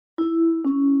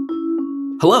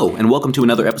Hello, and welcome to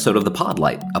another episode of The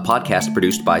Podlight, a podcast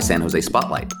produced by San Jose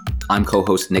Spotlight. I'm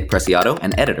co-host Nick Preciado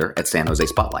and editor at San Jose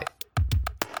Spotlight.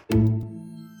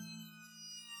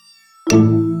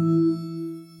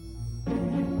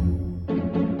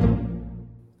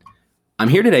 I'm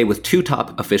here today with two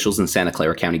top officials in Santa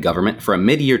Clara County government for a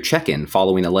mid-year check-in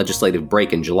following a legislative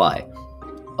break in July.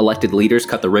 Elected leaders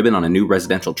cut the ribbon on a new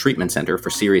residential treatment center for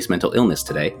serious mental illness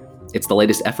today. It's the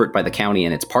latest effort by the county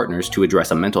and its partners to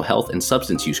address a mental health and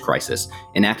substance use crisis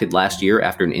enacted last year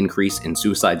after an increase in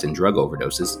suicides and drug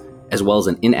overdoses, as well as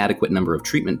an inadequate number of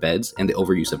treatment beds and the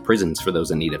overuse of prisons for those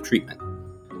in need of treatment.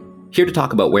 Here to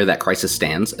talk about where that crisis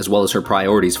stands, as well as her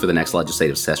priorities for the next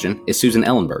legislative session, is Susan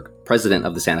Ellenberg, president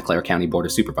of the Santa Clara County Board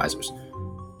of Supervisors.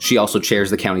 She also chairs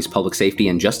the county's Public Safety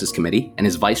and Justice Committee and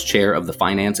is vice chair of the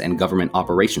Finance and Government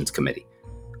Operations Committee.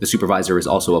 The supervisor is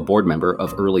also a board member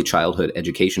of early childhood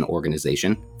education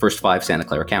organization, First Five Santa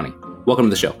Clara County. Welcome to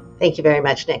the show. Thank you very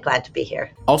much, Nick. Glad to be here.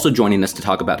 Also joining us to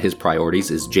talk about his priorities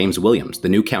is James Williams, the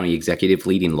new county executive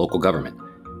leading local government.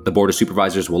 The Board of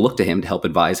Supervisors will look to him to help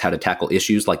advise how to tackle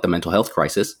issues like the mental health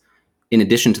crisis, in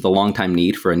addition to the longtime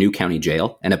need for a new county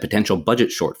jail and a potential budget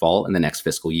shortfall in the next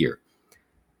fiscal year.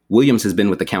 Williams has been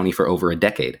with the county for over a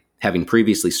decade, having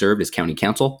previously served as county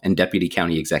counsel and deputy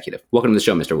county executive. Welcome to the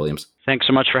show, Mr. Williams. Thanks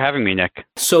so much for having me, Nick.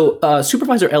 So,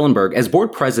 Supervisor Ellenberg, as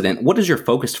board president, what is your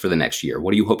focus for the next year?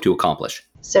 What do you hope to accomplish?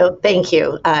 So thank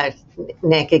you,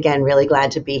 Nick. Again, really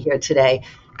glad to be here today.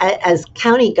 As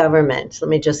county government, let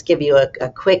me just give you a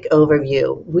quick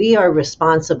overview. We are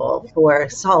responsible for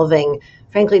solving,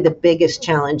 frankly, the biggest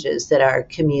challenges that our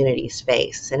communities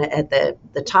face. And at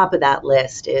the top of that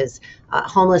list is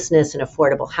homelessness and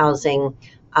affordable housing,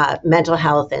 mental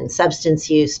health and substance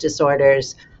use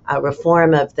disorders,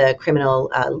 reform of the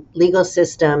criminal legal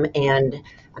system, and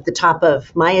at the top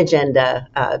of my agenda,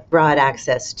 broad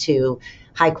access to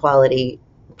high quality,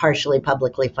 partially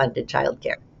publicly funded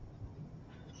childcare.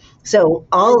 So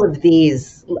all of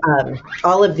these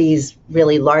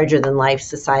really larger than life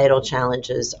societal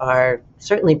challenges are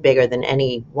certainly bigger than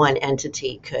any one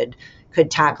entity could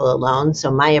tackle alone. So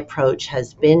my approach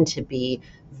has been to be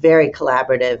very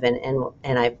collaborative,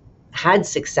 and I've had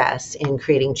success in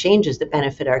creating changes that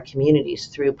benefit our communities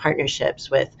through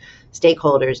partnerships with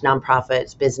stakeholders,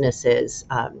 nonprofits, businesses,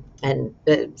 and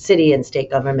the city and state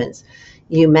governments.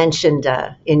 You mentioned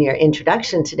in your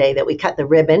introduction today that we cut the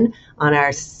ribbon on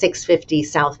our 650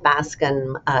 South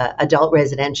Bascom adult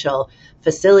residential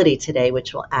facility today,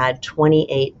 which will add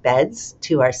 28 beds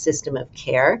to our system of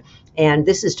care. And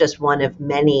this is just one of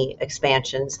many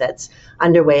expansions that's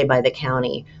underway by the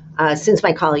county. Since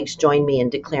my colleagues joined me in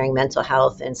declaring mental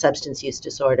health and substance use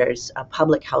disorders a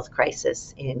public health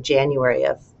crisis in January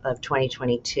of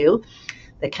 2022,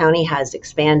 the county has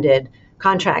expanded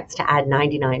contracts to add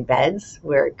 99 beds.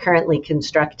 We're currently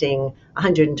constructing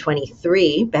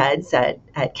 123 beds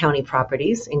at county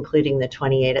properties, including the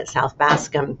 28 at South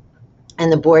Bascom.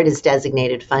 And the board has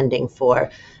designated funding for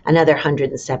another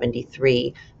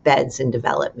 173 beds in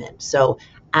development. So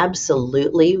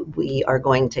absolutely, we are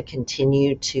going to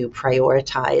continue to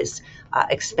prioritize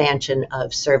expansion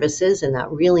of services, and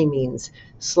that really means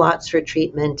slots for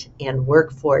treatment and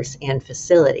workforce and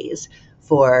facilities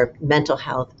for mental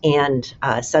health and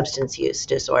substance use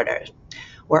disorders.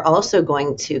 We're also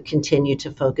going to continue to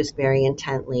focus very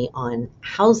intently on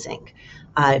housing.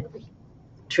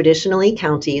 Traditionally,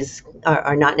 counties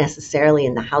are not necessarily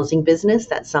in the housing business.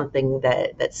 That's something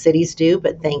that cities do,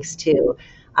 but thanks to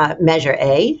Measure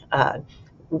A and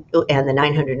the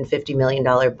 $950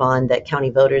 million bond that county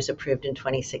voters approved in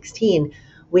 2016,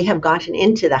 we have gotten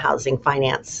into the housing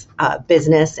finance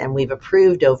business, and we've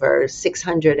approved over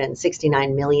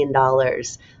 $669 million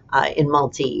in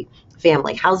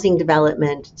multi-family housing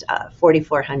development,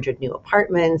 4,400 new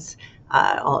apartments,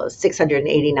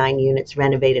 689 units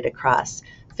renovated across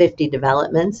 50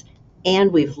 developments,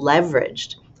 and we've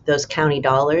leveraged those county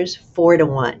dollars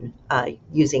 4-to-1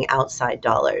 using outside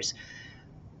dollars.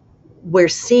 We're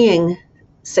seeing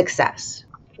success.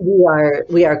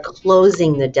 We are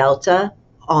closing the delta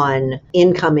on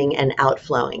incoming and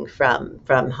outflowing from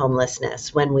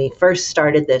homelessness. When we first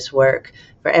started this work,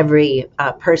 for every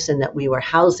person that we were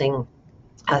housing,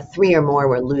 3 or more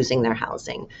were losing their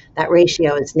housing. That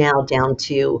ratio is now down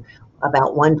to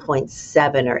about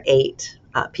 1.7 or 8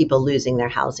 people losing their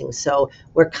housing. So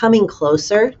we're coming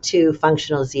closer to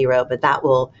functional zero, but that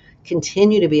will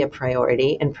continue to be a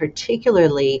priority, and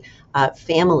particularly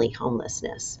family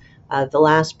homelessness. The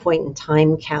last point in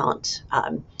time count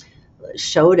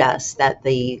showed us that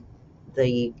the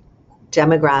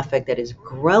demographic that is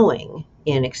growing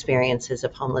in experiences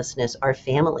of homelessness are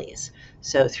families.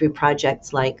 So through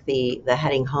projects like the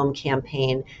Heading Home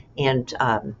campaign and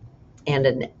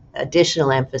an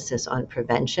additional emphasis on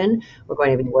prevention, we're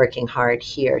going to be working hard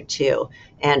here too.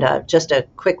 And just a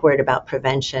quick word about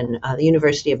prevention. The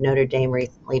University of Notre Dame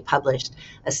recently published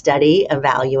a study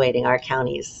evaluating our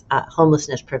county's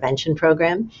homelessness prevention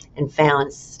program and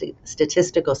found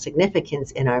statistical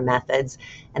significance in our methods.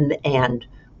 And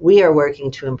we are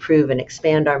working to improve and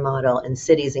expand our model, and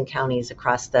cities and counties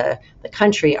across the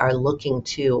country are looking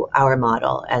to our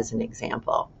model as an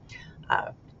example.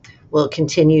 We'll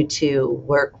continue to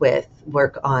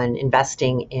work on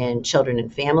investing in children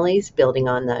and families, building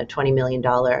on the $20 million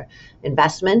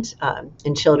investment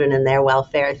in children and their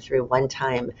welfare through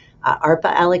one-time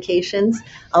ARPA allocations.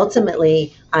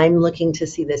 Ultimately, I'm looking to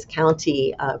see this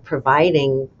county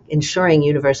ensuring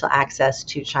universal access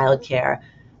to childcare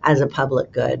as a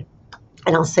public good.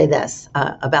 And I'll say this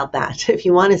about that. If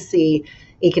you want to see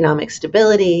economic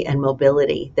stability and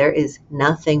mobility, there is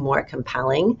nothing more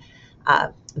compelling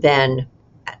than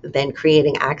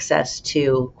creating access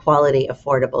to quality,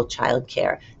 affordable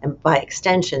childcare. And by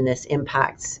extension, this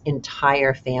impacts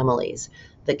entire families.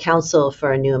 The Council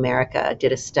for a New America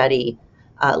did a study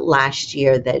last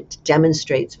year that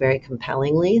demonstrates very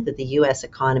compellingly that the U.S.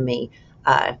 economy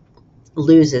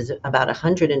loses about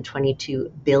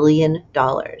 $122 billion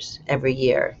every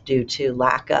year due to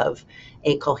lack of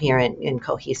a coherent and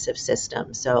cohesive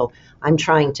system. So I'm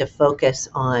trying to focus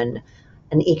on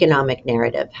an economic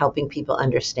narrative, helping people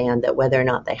understand that whether or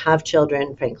not they have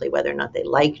children, frankly, whether or not they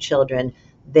like children,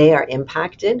 they are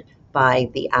impacted by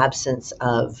the absence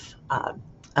of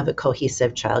a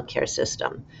cohesive childcare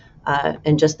system.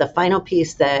 And just the final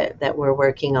piece that we're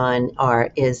working on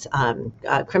is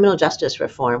criminal justice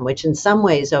reform, which in some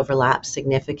ways overlaps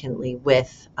significantly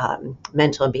with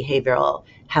mental and behavioral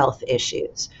health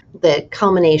issues. The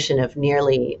culmination of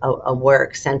nearly a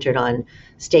work centered on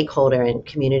stakeholder and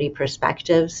community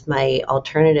perspectives, my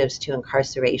Alternatives to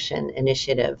Incarceration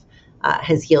initiative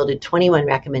has yielded 21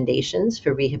 recommendations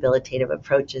for rehabilitative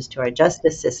approaches to our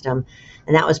justice system,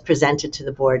 and that was presented to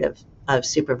the Board of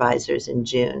Supervisors in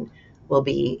June. We'll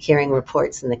be hearing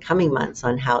reports in the coming months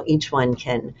on how each one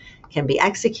can be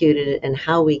executed and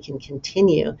how we can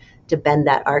continue to bend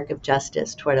that arc of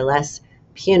justice toward a less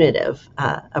punitive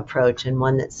approach and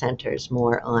one that centers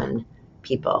more on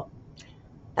people.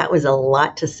 That was a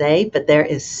lot to say, but there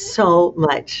is so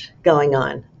much going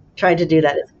on. Tried to do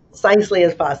that as concisely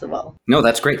as possible. No,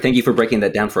 that's great. Thank you for breaking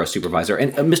that down for us, Supervisor.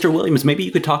 And Mr. Williams, maybe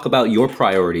you could talk about your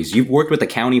priorities. You've worked with the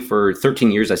county for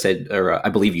 13 years, I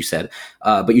believe you said,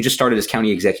 but you just started as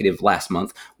county executive last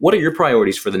month. What are your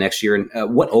priorities for the next year,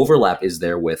 and what overlap is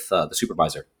there with the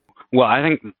supervisor? Well, I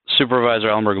think Supervisor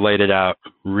Ellenberg laid it out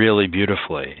really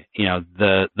beautifully. You know,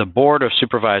 the Board of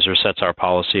Supervisors sets our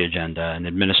policy agenda, and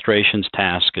administration's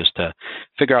task is to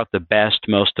figure out the best,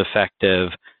 most effective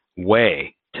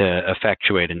way to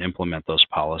effectuate and implement those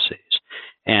policies.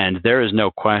 And there is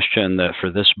no question that for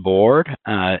this board,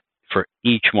 for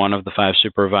each one of the 5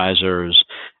 supervisors,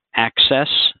 access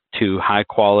to high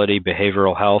quality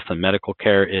behavioral health and medical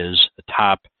care is a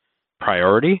top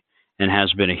priority and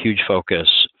has been a huge focus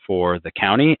for the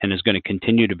county and is going to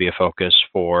continue to be a focus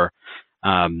for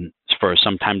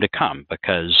some time to come,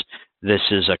 because this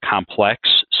is a complex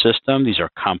system. These are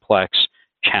complex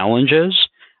challenges.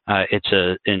 It's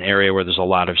an area where there's a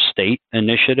lot of state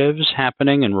initiatives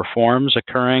happening and reforms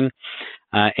occurring,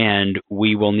 and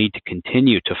we will need to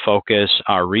continue to focus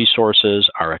our resources,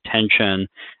 our attention,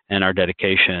 and our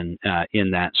dedication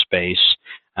in that space.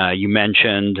 You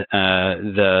mentioned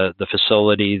the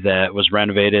facility that was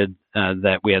renovated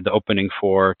that we had the opening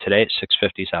for today at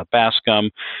 650 South Bascom.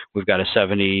 We've got a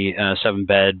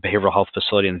 77-bed behavioral health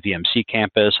facility on the VMC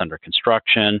campus under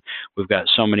construction. We've got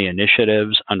so many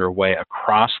initiatives underway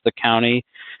across the county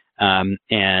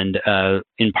and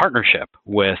in partnership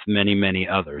with many, many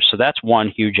others. So that's one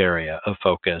huge area of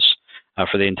focus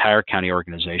for the entire county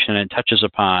organization. And it touches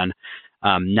upon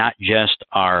not just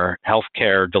our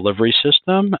healthcare delivery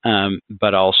system,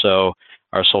 but also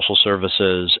our social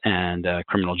services and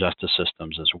criminal justice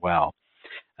systems as well.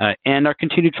 And our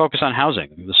continued focus on housing.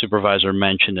 The supervisor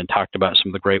mentioned and talked about some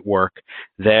of the great work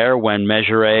there. When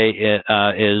Measure A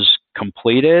is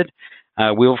completed,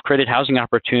 we will have created housing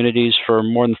opportunities for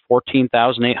more than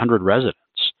 14,800 residents.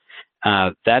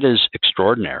 That is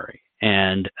extraordinary.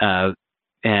 And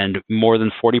more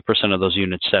than 40% of those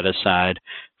units set aside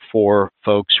for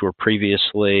folks who were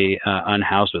previously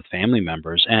unhoused with family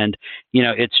members. And, you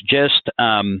know, it's just,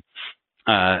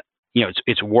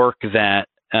 it's work that,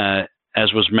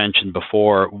 as was mentioned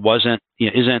before,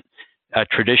 isn't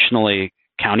traditionally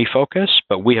county focused,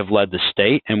 but we have led the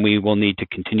state, and we will need to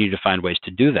continue to find ways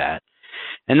to do that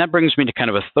And that brings me to kind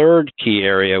of a third key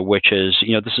area, which is,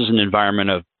 this is an environment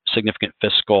of significant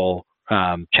fiscal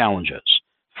challenges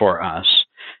for us.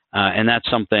 And that's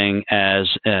something as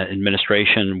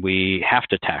administration we have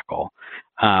to tackle.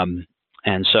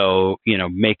 And so,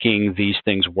 making these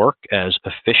things work as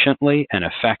efficiently and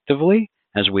effectively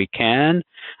as we can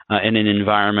in an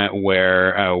environment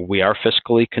where we are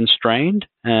fiscally constrained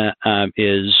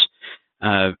is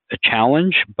a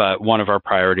challenge. But one of our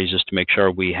priorities is to make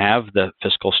sure we have the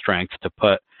fiscal strength to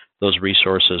put those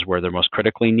resources where they're most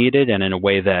critically needed and in a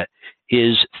way that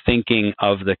is thinking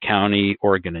of the county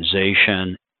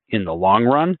organization in the long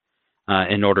run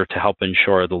in order to help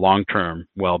ensure the long-term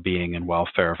well-being and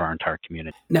welfare of our entire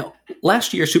community. Now,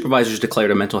 last year, supervisors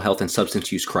declared a mental health and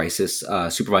substance use crisis.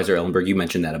 Supervisor Ellenberg, you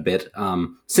mentioned that a bit.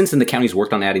 Since then, the county's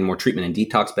worked on adding more treatment and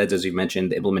detox beds, as you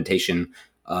mentioned, the implementation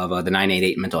of the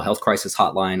 988 mental health crisis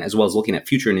hotline, as well as looking at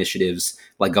future initiatives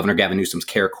like Governor Gavin Newsom's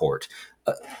Care Court.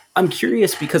 I'm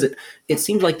curious because it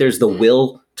seems like there's the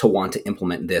will to want to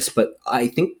implement this, but I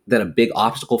think that a big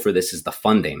obstacle for this is the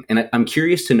funding. And I'm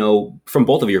curious to know from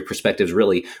both of your perspectives,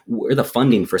 really, where the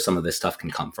funding for some of this stuff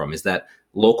can come from. Is that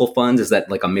local funds? Is that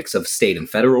like a mix of state and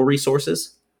federal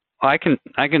resources? I can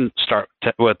start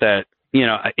with that.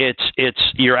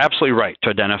 You're absolutely right to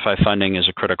identify funding as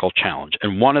a critical challenge.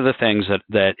 And one of the things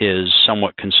that is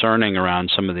somewhat concerning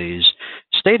around some of these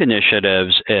state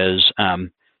initiatives is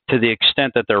to the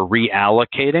extent that they're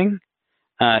reallocating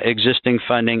existing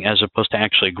funding as opposed to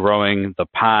actually growing the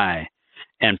pie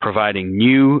and providing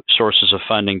new sources of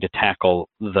funding to tackle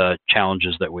the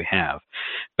challenges that we have.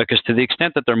 Because to the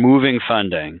extent that they're moving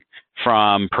funding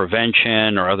from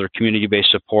prevention or other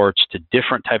community-based supports to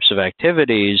different types of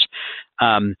activities,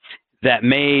 that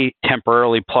may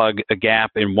temporarily plug a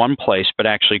gap in one place, but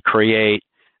actually create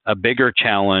a bigger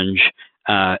challenge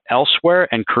elsewhere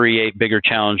and create bigger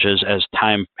challenges as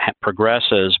time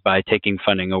progresses by taking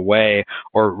funding away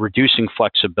or reducing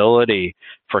flexibility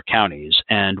for counties.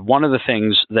 And one of the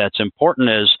things that's important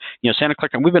is, Santa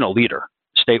Clara, we've been a leader,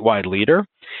 statewide leader.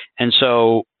 And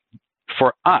so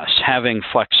for us, having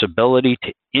flexibility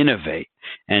to innovate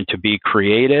and to be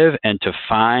creative and to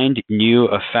find new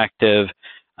effective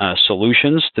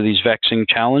solutions to these vexing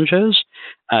challenges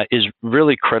is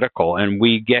really critical. And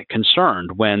we get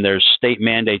concerned when there's state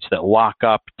mandates that lock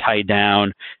up, tie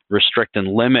down, restrict, and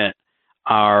limit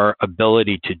our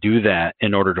ability to do that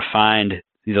in order to find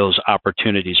those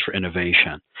opportunities for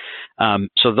innovation.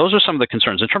 So those are some of the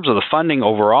concerns. In terms of the funding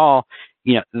overall,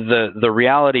 the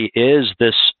reality is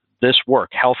this work,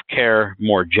 healthcare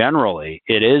more generally,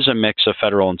 it is a mix of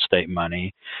federal and state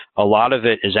money. A lot of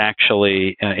it is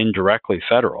actually indirectly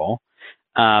federal.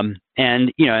 And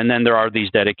then there are these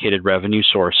dedicated revenue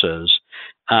sources.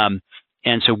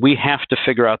 And so we have to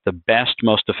figure out the best,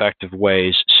 most effective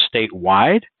ways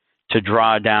statewide to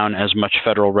draw down as much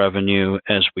federal revenue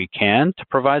as we can to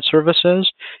provide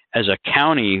services. As a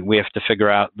county, we have to figure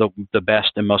out the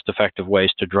best and most effective ways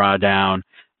to draw down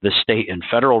the state and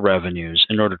federal revenues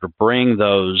in order to bring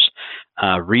those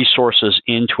resources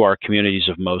into our communities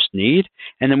of most need.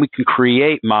 And then we can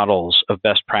create models of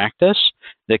best practice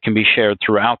that can be shared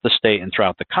throughout the state and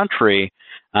throughout the country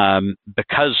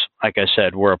because, like I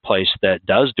said, we're a place that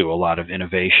does do a lot of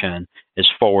innovation, is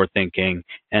forward thinking,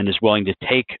 and is willing to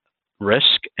take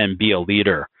risk and be a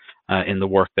leader in the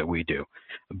work that we do.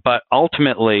 But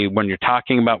ultimately, when you're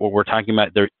talking about what we're talking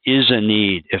about, there is a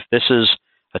need. If this is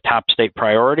a top state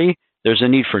priority, there's a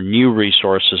need for new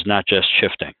resources, not just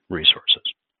shifting resources.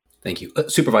 Thank you.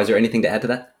 Supervisor, anything to add to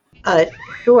that?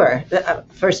 Sure.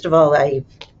 First of all, I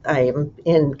am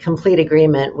in complete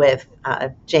agreement with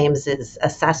James's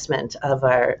assessment of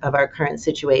our current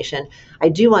situation. I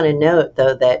do want to note,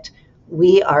 though, that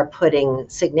we are putting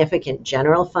significant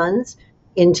general funds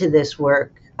into this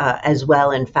work as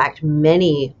well. In fact,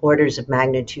 many orders of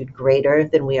magnitude greater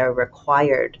than we are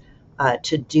required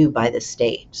to do by the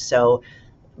state. So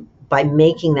by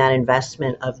making that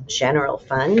investment of general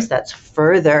funds, that's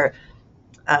further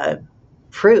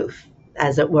proof,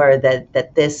 as it were,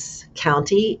 that this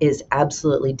county is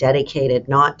absolutely dedicated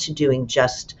not to doing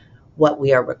just what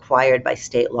we are required by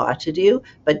state law to do,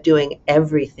 but doing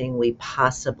everything we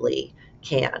possibly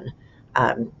can.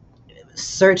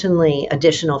 Certainly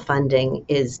additional funding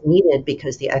is needed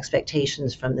because the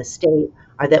expectations from the state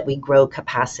are that we grow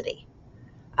capacity.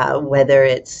 Whether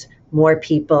it's more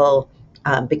people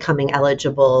becoming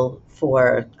eligible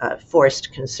for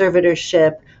forced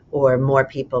conservatorship or more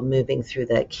people moving through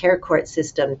the care court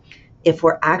system, if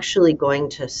we're actually going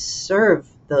to serve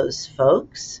those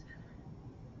folks,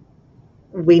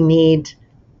 we need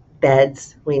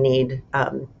beds, we need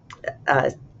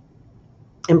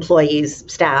employees,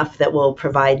 staff that will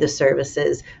provide the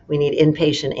services. We need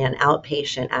inpatient and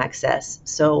outpatient access.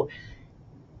 So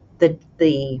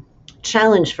the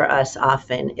challenge for us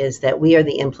often is that we are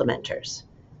the implementers.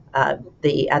 At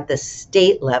the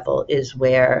state level is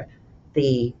where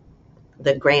the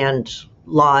grand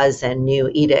laws and new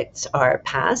edicts are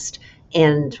passed.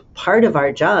 And part of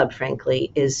our job,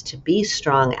 frankly, is to be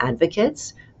strong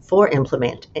advocates for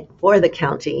the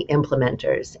county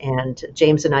implementers. And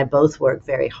James and I both work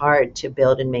very hard to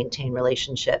build and maintain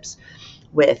relationships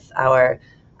with our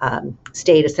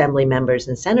state assembly members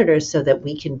and senators so that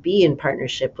we can be in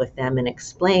partnership with them and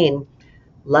explain,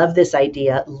 love this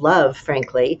idea, love,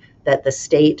 frankly, that the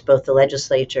state, both the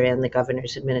legislature and the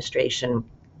governor's administration,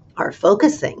 are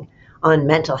focusing on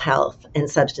mental health and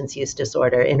substance use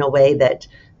disorder in a way that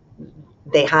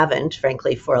they haven't,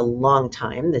 frankly, for a long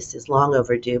time. This is long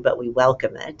overdue, but we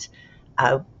welcome it.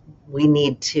 We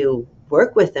need to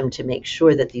work with them to make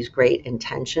sure that these great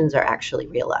intentions are actually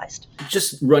realized.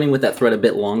 Just running with that thread a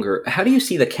bit longer, how do you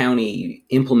see the county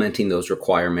implementing those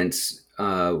requirements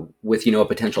with, a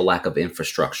potential lack of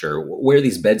infrastructure? Where are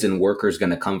these beds and workers going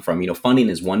to come from? Funding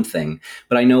is one thing,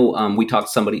 but I know we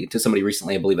talked to somebody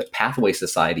recently, I believe at Pathway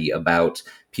Society, about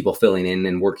people filling in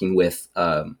and working with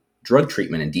drug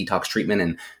treatment and detox treatment.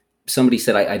 And somebody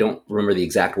said, I don't remember the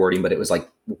exact wording, but it was like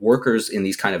workers in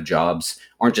these kind of jobs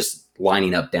aren't just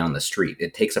lining up down the street.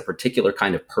 It takes a particular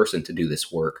kind of person to do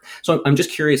this work. So I'm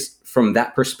just curious, from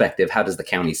that perspective, how does the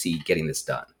county see getting this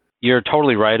done? You're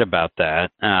totally right about that.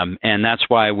 And that's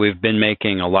why we've been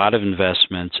making a lot of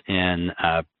investments in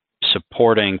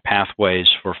supporting pathways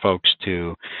for folks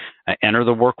to enter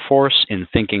the workforce, in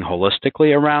thinking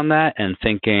holistically around that and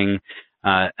thinking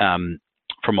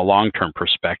from a long-term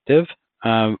perspective.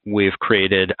 We've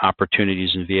created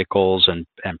opportunities and vehicles and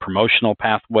promotional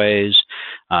pathways,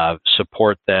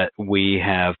 support that we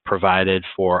have provided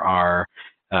for our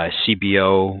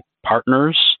CBO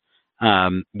partners,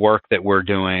 work that we're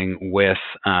doing with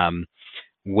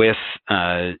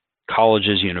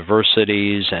colleges,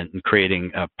 universities, and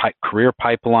creating career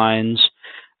pipelines.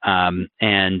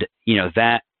 And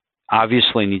that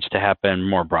obviously needs to happen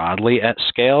more broadly at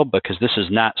scale, because this is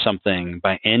not something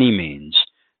by any means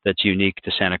that's unique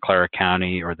to Santa Clara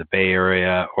County or the Bay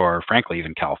Area or frankly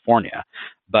even California,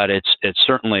 but it's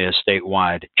certainly a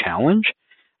statewide challenge.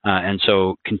 And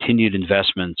so continued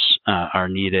investments are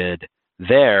needed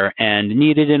there, and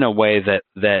needed in a way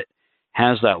that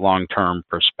has that long-term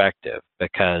perspective,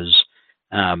 because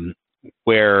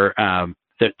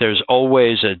there's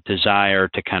always a desire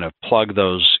to kind of plug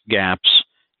those gaps,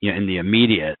 in the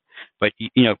immediate, but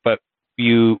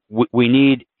we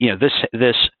need,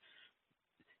 this.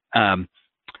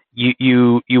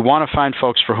 You want to find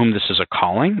folks for whom this is a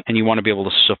calling, and you want to be able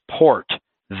to support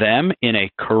them in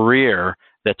a career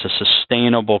that's a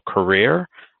sustainable career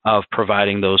of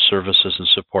providing those services and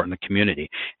support in the community.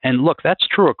 And look, that's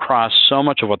true across so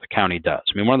much of what the county does.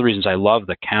 I mean, one of the reasons I love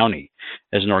the county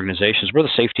as an organization is we're the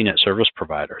safety net service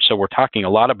provider. So we're talking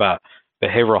a lot about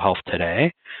behavioral health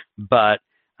today, but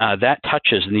that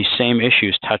touches, and these same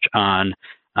issues touch on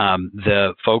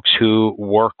the folks who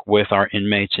work with our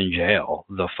inmates in jail,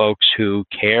 the folks who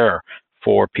care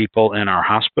for people in our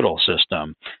hospital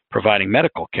system, providing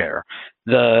medical care,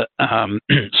 the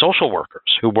social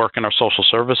workers who work in our social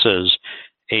services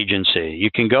agency. You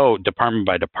can go department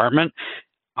by department.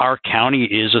 Our county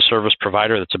is a service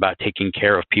provider that's about taking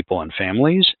care of people and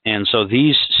families. And so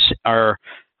these are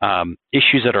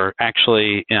issues that are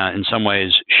actually, in some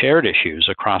ways, shared issues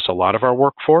across a lot of our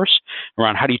workforce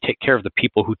around how do you take care of the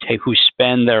people who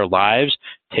spend their lives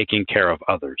taking care of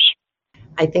others.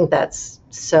 I think that's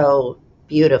so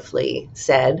beautifully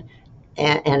said.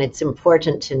 And it's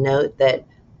important to note that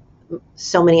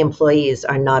so many employees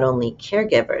are not only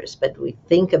caregivers, but we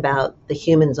think about the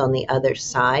humans on the other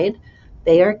side.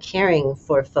 They are caring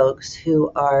for folks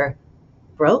who are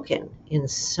broken in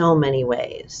so many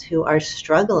ways, who are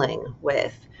struggling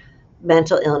with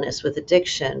mental illness, with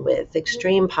addiction, with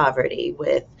extreme poverty,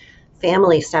 with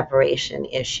family separation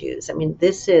issues. I mean,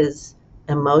 this is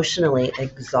emotionally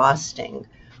exhausting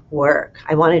work.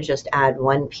 I want to just add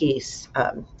one piece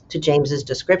to James's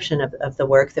description of the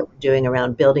work that we're doing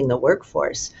around building the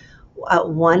workforce.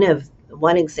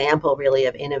 One example really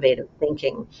of innovative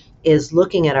thinking is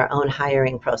looking at our own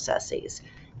hiring processes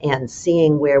and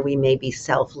seeing where we may be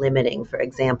self-limiting. For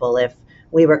example, if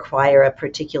we require a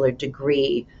particular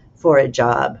degree for a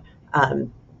job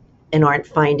and aren't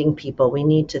finding people, we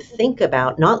need to think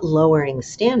about not lowering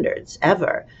standards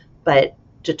ever, but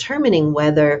determining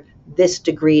whether this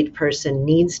degreed person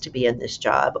needs to be in this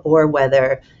job, or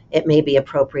whether it may be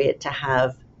appropriate to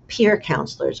have peer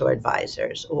counselors or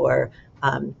advisors, or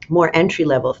more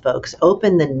entry-level folks,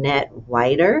 open the net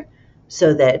wider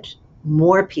so that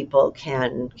more people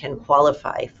can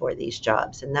qualify for these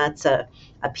jobs. And that's a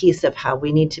piece of how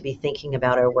we need to be thinking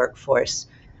about our workforce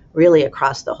really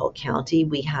across the whole county.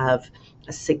 We have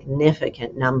a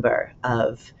significant number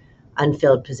of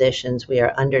unfilled positions. We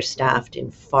are understaffed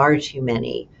in far too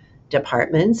many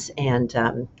departments. And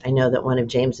I know that one of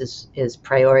James's his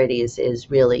priorities is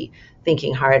really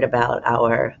thinking hard about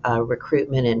our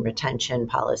recruitment and retention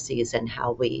policies and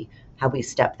how we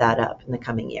step that up in the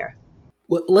coming year.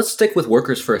 Well, let's stick with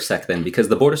workers for a sec then, because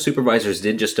the Board of Supervisors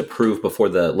did just approve before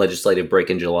the legislative break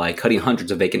in July, cutting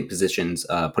hundreds of vacant positions,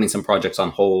 putting some projects on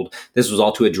hold. This was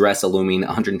all to address a looming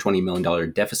 $120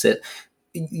 million deficit.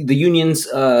 The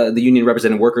union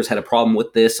represented workers had a problem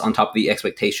with this, on top of the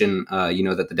expectation,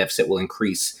 that the deficit will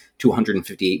increase to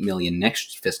 $158 million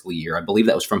next fiscal year. I believe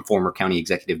that was from former County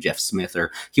Executive Jeff Smith,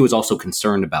 or he was also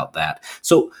concerned about that.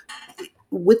 So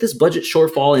with this budget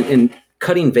shortfall and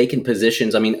cutting vacant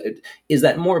positions, I mean, is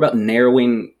that more about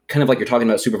narrowing, kind of like you're talking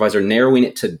about, Supervisor, narrowing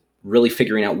it to really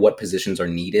figuring out what positions are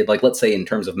needed? Like, let's say in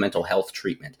terms of mental health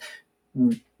treatment,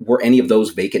 were any of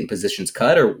those vacant positions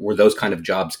cut, or were those kind of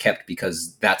jobs kept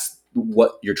because that's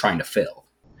what you're trying to fill?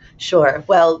 Sure.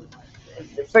 Well,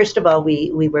 first of all,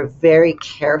 we were very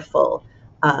careful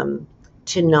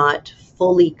to not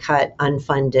fully cut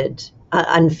unfilled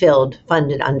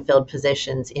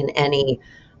positions in any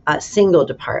single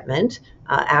department.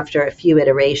 After a few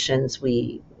iterations,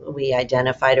 we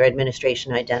identified, or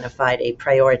administration identified, a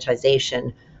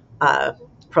prioritization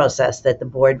process that the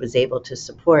board was able to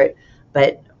support.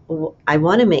 But I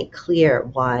want to make clear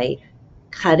why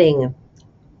cutting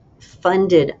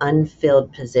funded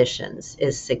unfilled positions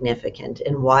is significant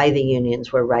and why the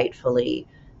unions were rightfully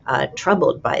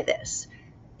troubled by this.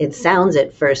 It sounds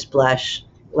at first blush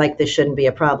like this shouldn't be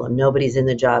a problem. Nobody's in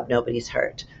the job, nobody's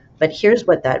hurt. But here's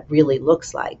what that really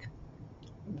looks like.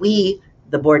 We,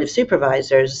 the Board of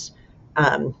Supervisors,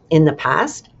 in the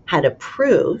past had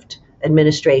approved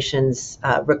administration's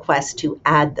request to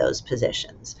add those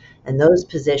positions. And those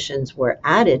positions were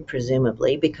added,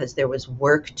 presumably, because there was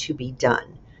work to be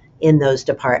done in those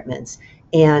departments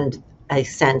and a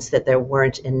sense that there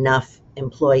weren't enough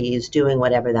employees doing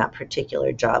whatever that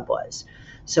particular job was.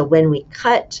 So when we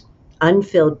cut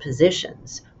unfilled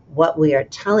positions, what we are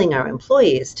telling our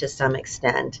employees to some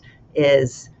extent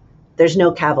is there's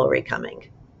no cavalry coming,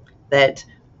 that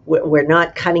we're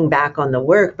not cutting back on the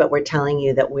work, but we're telling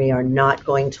you that we are not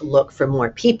going to look for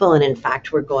more people. And in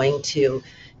fact, we're going to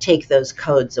take those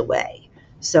codes away.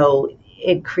 So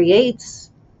it creates,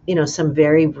 some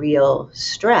very real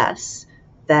stress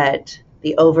that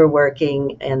the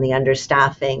overworking and the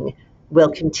understaffing will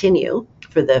continue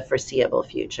for the foreseeable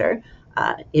future.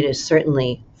 It is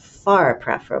certainly far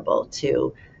preferable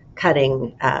to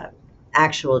cutting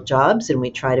actual jobs, and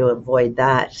we try to avoid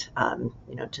that,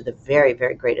 to the very,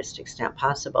 very greatest extent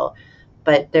possible.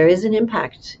 But there is an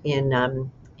impact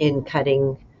in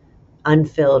cutting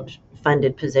unfilled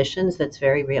funded positions that's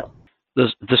very real.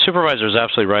 The supervisor is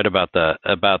absolutely right about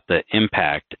the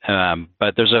impact,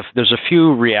 but there's a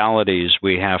few realities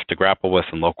we have to grapple with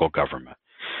in local government.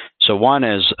 So one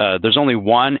is there's only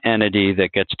one entity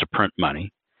that gets to print money,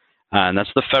 and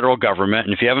that's the federal government.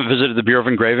 And if you haven't visited the Bureau of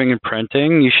Engraving and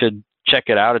Printing, you should check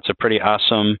it out. It's a pretty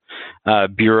awesome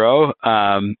bureau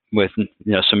with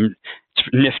some. It's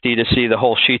nifty to see the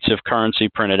whole sheets of currency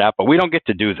printed out, but we don't get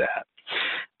to do that.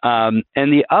 And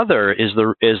the other is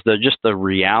just the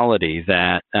reality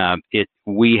that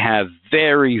we have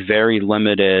very, very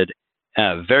limited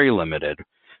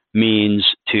means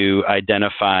to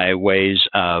identify ways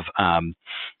of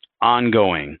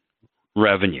ongoing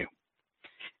revenue.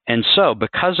 And so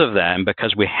because of that, and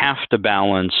because we have to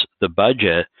balance the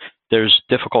budget, there's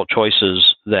difficult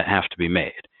choices that have to be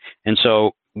made. And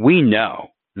so we know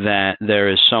that there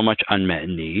is so much unmet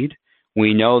need.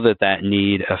 We know that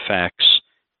need affects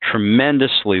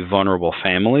tremendously vulnerable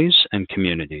families and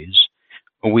communities.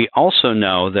 We also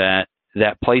know that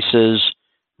places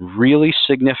really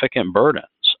significant burdens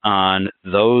on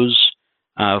those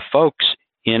folks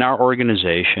in our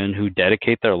organization who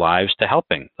dedicate their lives to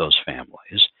helping those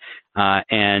families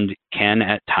and can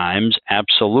at times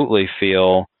absolutely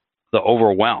feel the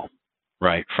overwhelm,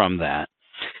 right, from that.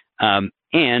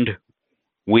 And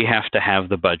we have to have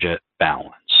the budget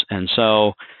balance. And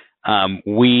so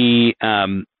we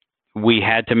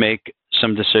had to make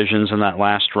some decisions in that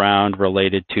last round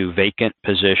related to vacant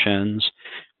positions.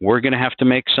 We're going to have to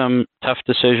make some tough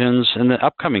decisions in the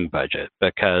upcoming budget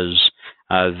because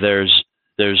there's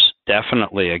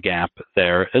definitely a gap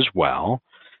there as well.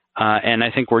 And I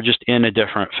think we're just in a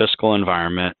different fiscal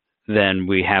environment than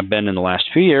we have been in the last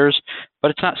few years,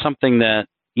 but it's not something that,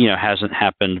 hasn't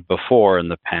happened before in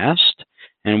the past,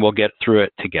 and we'll get through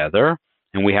it together.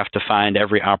 And we have to find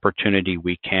every opportunity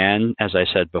we can, as I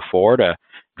said before, to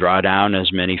draw down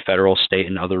as many federal, state,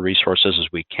 and other resources as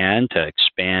we can to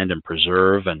expand and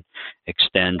preserve and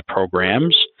extend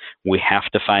programs. We have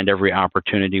to find every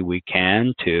opportunity we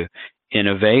can to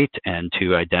innovate and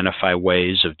to identify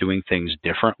ways of doing things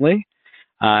differently.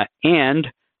 And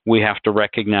we have to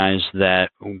recognize that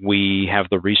we have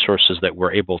the resources that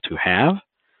we're able to have,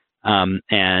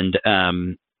 and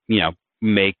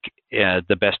make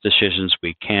the best decisions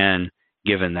we can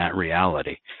given that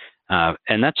reality.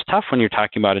 And that's tough when you're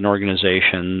talking about an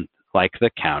organization like the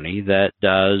county that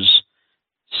does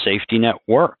safety net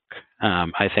work.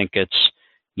 I think it's,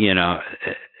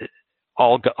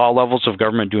 all levels of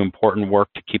government do important work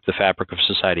to keep the fabric of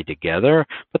society together,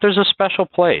 but there's a special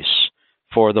place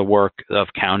for the work of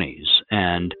counties.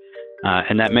 And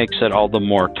that makes it all the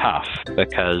more tough,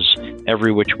 because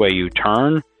every which way you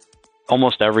turn,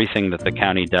 almost everything that the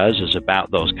county does is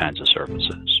about those kinds of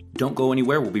services. Don't go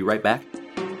anywhere. We'll be right back.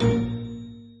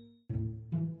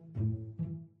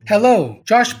 Hello,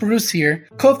 Josh Bruce here,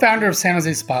 co-founder of San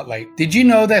Jose Spotlight. Did you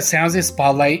know that San Jose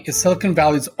Spotlight is Silicon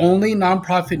Valley's only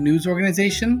nonprofit news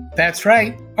organization? That's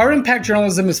right. Our impact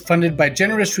journalism is funded by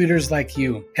generous readers like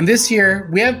you. And this year,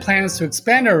 we have plans to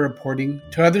expand our reporting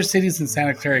to other cities in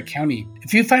Santa Clara County.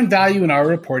 If you find value in our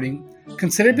reporting,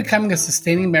 consider becoming a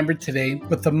sustaining member today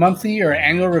with a monthly or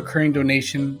annual recurring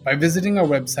donation by visiting our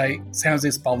website,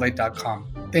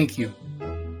 sanjosespotlight.com. Thank you.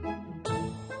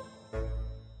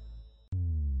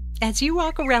 As you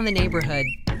walk around the neighborhood,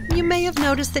 you may have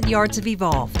noticed that yards have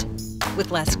evolved, with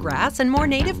less grass and more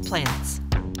native plants.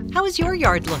 How is your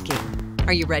yard looking?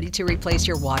 Are you ready to replace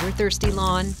your water-thirsty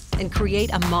lawn and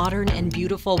create a modern and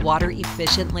beautiful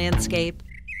water-efficient landscape?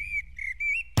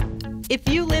 If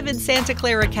you live in Santa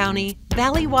Clara County,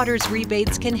 Valley Water's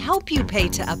rebates can help you pay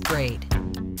to upgrade.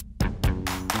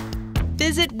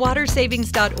 Visit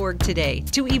watersavings.org today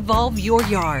to evolve your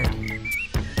yard.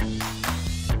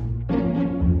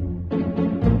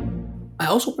 I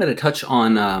also wanted to touch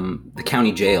on the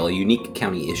county jail, a unique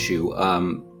county issue.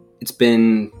 It's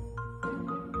been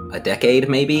a decade,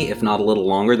 maybe, if not a little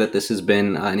longer, that this has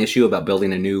been an issue about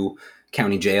building a new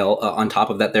county jail. On top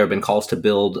of that, there have been calls to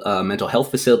build a mental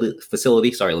health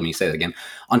facility. Sorry, let me say that again.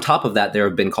 On top of that, there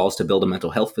have been calls to build a mental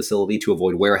health facility to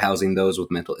avoid warehousing those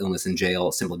with mental illness in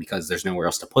jail simply because there's nowhere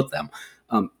else to put them.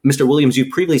 Mr. Williams, you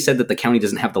previously said that the county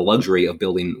doesn't have the luxury of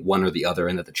building one or the other,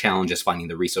 and that the challenge is finding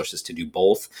the resources to do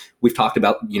both. We've talked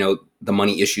about, the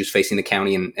money issues facing the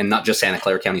county, and not just Santa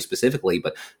Clara County specifically,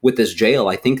 but with this jail,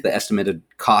 I think the estimated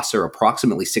costs are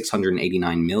approximately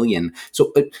 $689 million.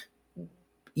 So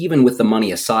even with the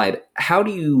money aside, how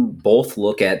do you both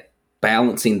look at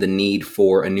balancing the need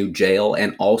for a new jail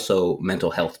and also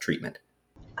mental health treatment?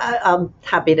 I'm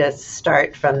happy to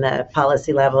start from the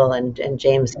policy level, and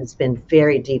James has been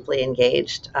very deeply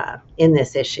engaged in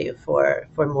this issue for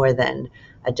more than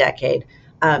a decade.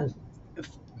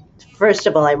 First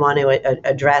of all, I want to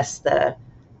address the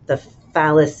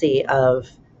fallacy of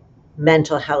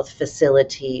mental health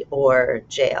facility or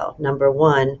jail. Number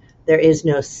one, there is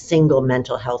no single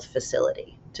mental health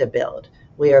facility to build.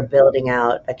 We are building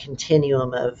out a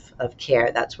continuum of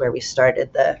care. That's where we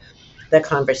started the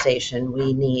conversation.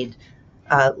 We need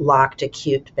locked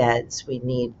acute beds. We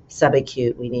need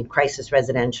subacute. We need crisis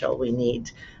residential. We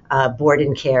need board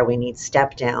and care. We need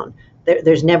step down.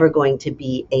 There's never going to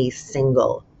be a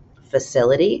single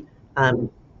facility,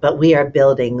 but we are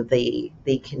building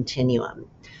the continuum.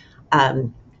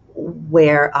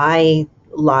 Where I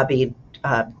lobbied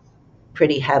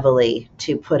pretty heavily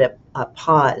to put a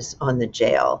pause on the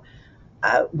jail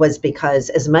was because,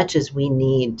 as much as we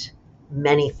need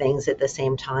many things at the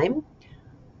same time,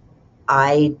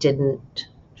 I didn't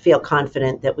feel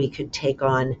confident that we could take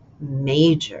on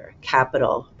major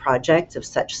capital projects of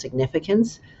such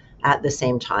significance at the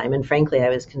same time. And frankly, I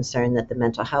was concerned that the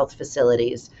mental health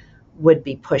facilities would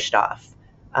be pushed off.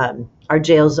 Our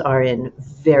jails are in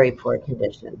very poor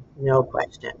condition, no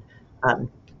question,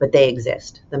 but they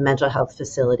exist. The mental health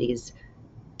facilities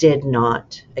did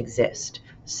not exist.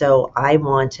 So I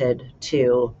wanted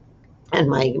to, and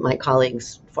my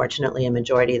colleagues, fortunately a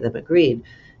majority of them agreed,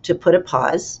 to put a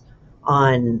pause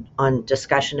on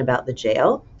discussion about the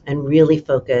jail and really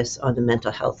focus on the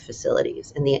mental health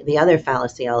facilities. And the other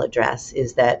fallacy I'll address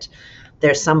is that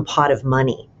there's some pot of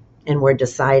money and we're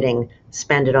deciding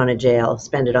spend it on a jail,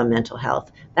 spend it on mental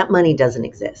health. That money doesn't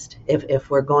exist. If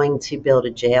we're going to build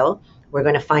a jail, we're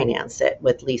going to finance it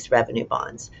with lease revenue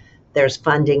bonds. There's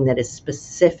funding that is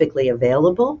specifically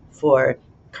available for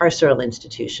carceral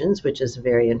institutions, which is a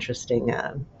very interesting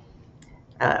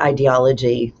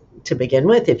ideology to begin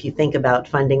with. If you think about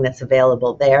funding that's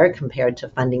available there compared to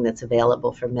funding that's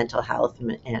available for mental health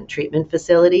and treatment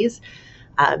facilities,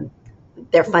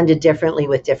 they're funded differently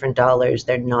with different dollars.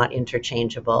 They're not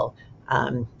interchangeable.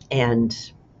 And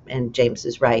James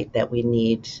is right that we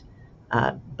need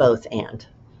both and.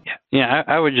 Yeah,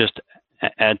 I would just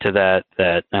add to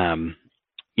that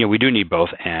we do need both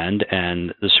and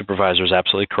the supervisor is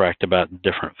absolutely correct about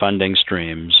different funding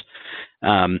streams.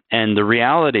 And the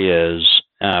reality is,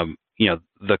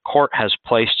 the court has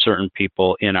placed certain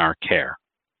people in our care.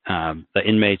 The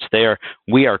inmates there,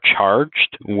 we are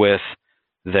charged with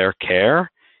their care,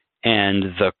 and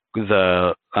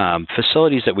the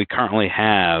facilities that we currently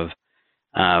have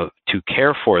to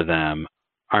care for them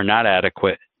are not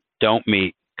adequate, don't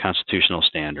meet constitutional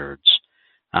standards.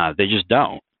 They just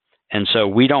don't. And so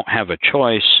we don't have a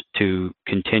choice to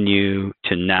continue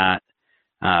to not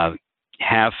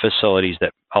have facilities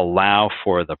that allow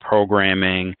for the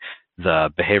programming, the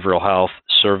behavioral health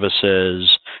services,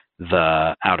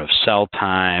 the out-of-cell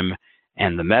time,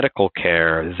 and the medical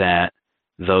care that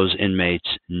those inmates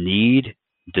need,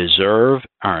 deserve,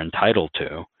 are entitled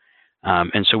to.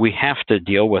 And so we have to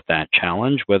deal with that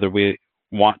challenge, whether we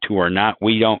want to or not.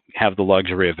 We don't have the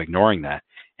luxury of ignoring that.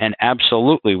 And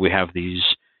absolutely, we have these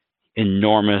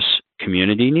enormous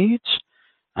community needs.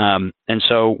 And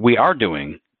so we are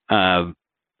doing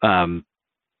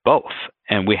both,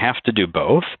 and we have to do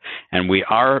both. And we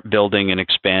are building and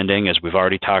expanding, as we've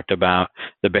already talked about,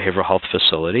 the behavioral health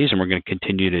facilities, and we're going to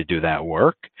continue to do that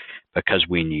work because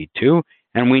we need to.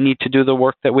 And we need to do the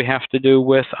work that we have to do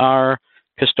with our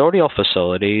custodial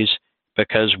facilities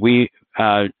because we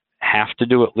have to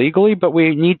do it legally, but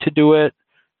we need to do it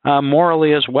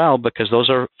morally as well, because those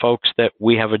are folks that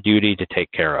we have a duty to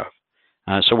take care of.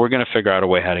 So we're going to figure out a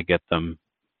way how to get them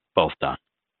both done.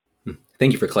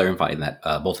 Thank you for clarifying that,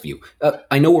 both of you.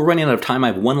 I know we're running out of time. I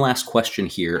have one last question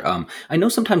here. I know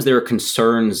sometimes there are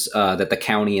concerns that the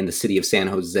county and the city of San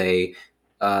Jose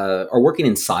are working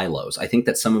in silos. I think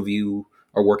that some of you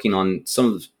are working on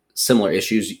some of similar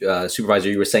issues. Supervisor,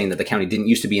 you were saying that the county didn't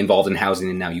used to be involved in housing,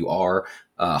 and now you are.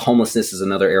 Homelessness is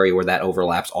another area where that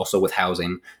overlaps, also with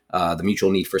housing, the mutual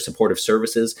need for supportive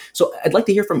services. So I'd like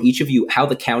to hear from each of you how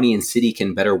the county and city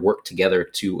can better work together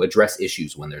to address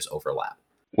issues when there's overlap.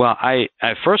 Well, I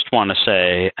first want to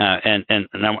say, and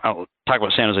I'll talk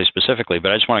about San Jose specifically,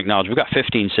 but I just want to acknowledge we've got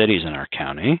 15 cities in our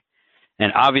county.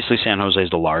 And obviously San Jose is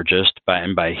the largest by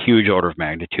a huge order of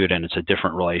magnitude, and it's a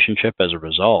different relationship as a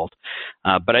result.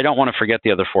 But I don't want to forget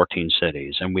the other 14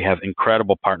 cities, and we have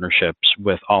incredible partnerships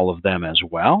with all of them as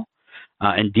well,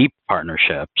 and deep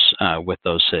partnerships with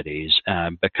those cities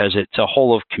because it's a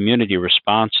whole of community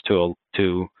response to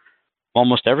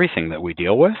almost everything that we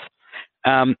deal with.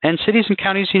 And cities and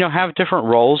counties, have different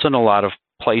roles in a lot of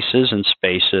places and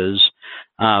spaces,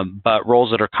 but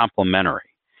roles that are complementary.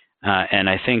 And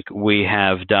I think we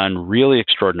have done really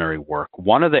extraordinary work.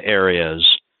 One of the areas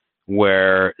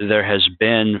where there has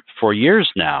been for years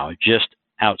now just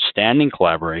outstanding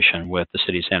collaboration with the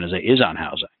city of San Jose is on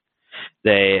housing.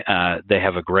 They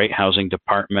have a great housing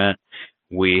department.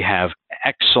 We have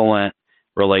excellent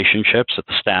relationships at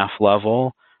the staff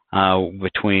level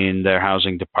between their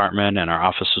housing department and our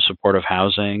Office of Supportive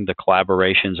Housing. The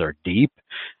collaborations are deep.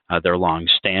 They're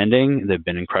long-standing. They've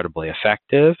been incredibly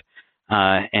effective.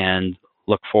 And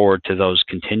look forward to those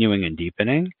continuing and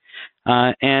deepening.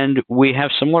 And we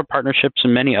have similar partnerships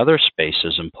in many other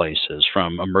spaces and places,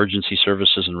 from emergency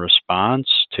services and response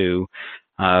to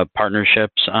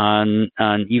partnerships on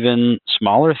even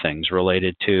smaller things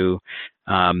related to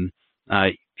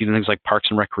even things like parks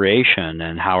and recreation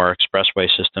and how our expressway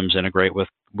systems integrate with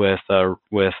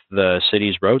the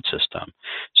city's road system.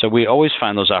 So we always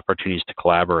find those opportunities to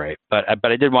collaborate. But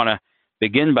I did want to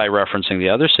begin by referencing the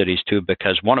other cities too,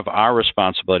 because one of our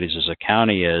responsibilities as a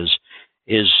county is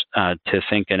to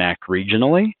think and act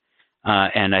regionally,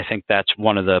 and I think that's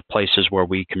one of the places where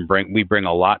we bring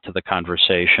a lot to the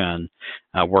conversation,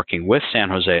 working with San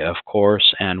Jose, of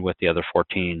course, and with the other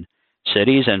 14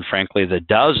 cities, and frankly the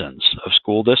dozens of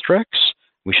school districts.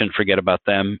 We shouldn't forget about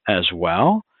them as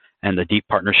well, and the deep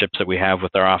partnerships that we have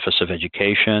with our Office of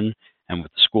Education and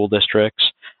with the school districts.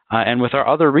 And with our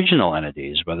other regional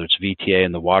entities, whether it's VTA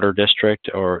in the Water District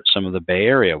or some of the Bay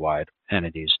Area-wide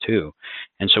entities too.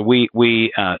 And so we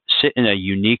sit in a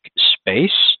unique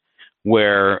space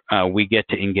where we get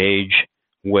to engage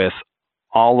with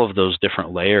all of those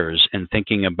different layers and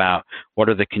thinking about what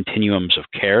are the continuums of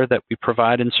care that we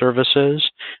provide in services,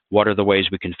 what are the ways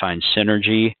we can find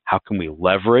synergy, how can we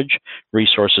leverage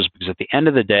resources, because at the end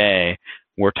of the day,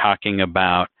 we're talking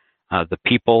about the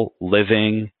people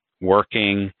living,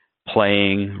 working,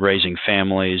 playing, raising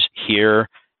families here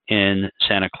in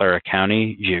Santa Clara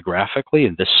County geographically,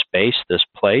 in this space, this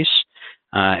place,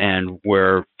 and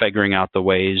we're figuring out the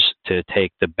ways to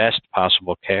take the best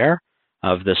possible care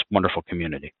of this wonderful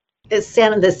community. The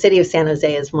city of San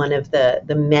Jose is one of the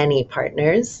many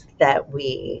partners that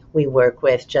we work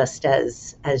with, just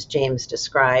as James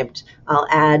described. I'll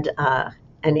add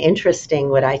an interesting,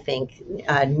 what I think,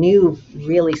 new,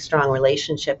 really strong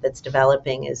relationship that's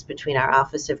developing is between our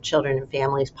Office of Children and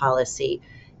Families Policy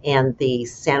and the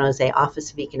San Jose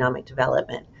Office of Economic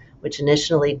Development, which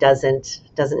initially doesn't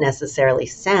necessarily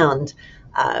sound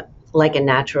like a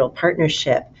natural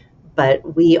partnership,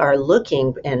 but we are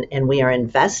looking and we are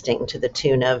investing to the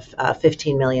tune of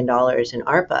 $15 million in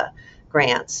ARPA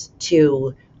grants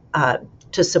to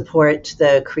support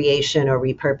the creation or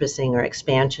repurposing or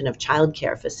expansion of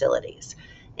childcare facilities.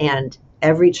 And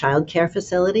every childcare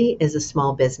facility is a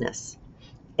small business.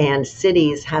 And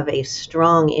cities have a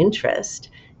strong interest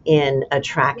in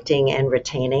attracting and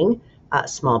retaining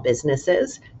small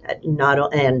businesses,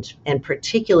 and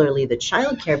particularly the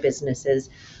childcare businesses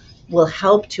will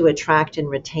help to attract and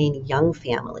retain young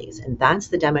families. And that's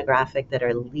the demographic that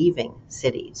are leaving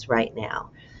cities right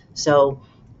now. So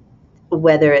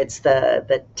whether it's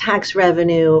the tax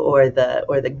revenue or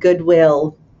the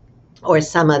goodwill or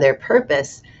some other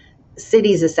purpose,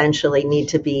 cities essentially need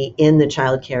to be in the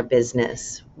childcare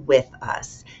business with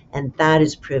us. And that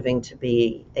is proving to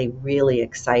be a really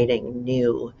exciting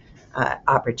new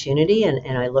opportunity,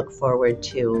 and I look forward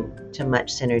to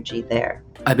much synergy there.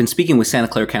 I've been speaking with Santa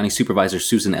Clara County Supervisor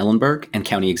Susan Ellenberg and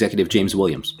County Executive James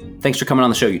Williams. Thanks for coming on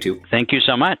the show, you two. Thank you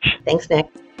so much. Thanks, Nick.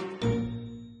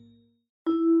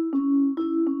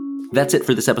 That's it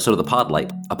for this episode of The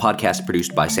Podlight, a podcast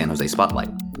produced by San Jose Spotlight.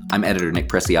 I'm editor Nick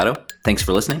Preciado. Thanks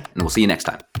for listening, and we'll see you next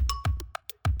time.